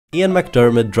Ian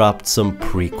McDiarmid dropped some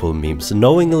prequel memes,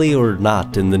 knowingly or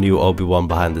not, in the new Obi-Wan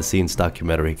behind the scenes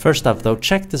documentary. First off though,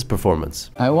 check this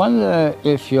performance. I wonder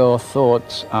if your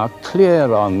thoughts are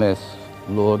clear on this,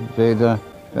 Lord Vader.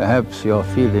 Perhaps your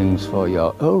feelings for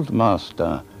your old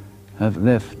master have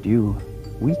left you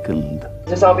weakened.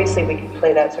 There's obviously we can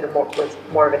play that sort of with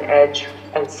more of an edge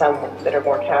and some that are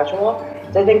more casual.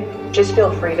 So I think just feel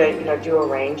free to, do a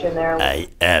range in there. I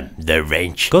am the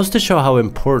range. Goes to show how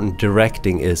important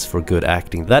directing is for good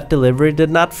acting. That delivery did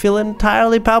not feel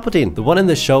entirely Palpatine. The one in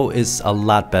the show is a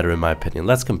lot better in my opinion.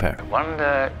 Let's compare. I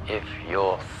wonder if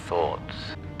your thoughts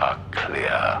are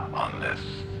clear on this,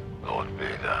 Lord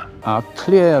Vader. Are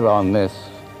clear on this,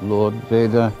 Lord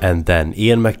Vader. And then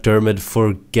Ian McDiarmid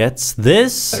forgets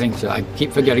this. I think so. I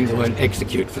keep forgetting the word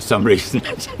execute for some reason.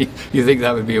 You think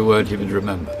that would be a word he would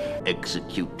remember?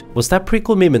 Execute. Was that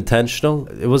prequel meme intentional?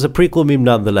 It was a prequel meme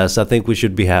nonetheless. I think we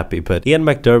should be happy, but Ian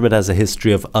McDiarmid has a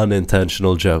history of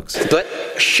unintentional jokes. But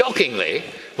shockingly,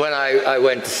 when I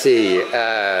went to see...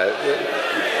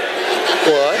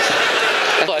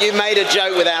 What? You made a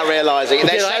joke without realising.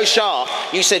 They're so sharp.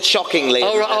 You said shockingly.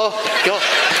 Oh, God.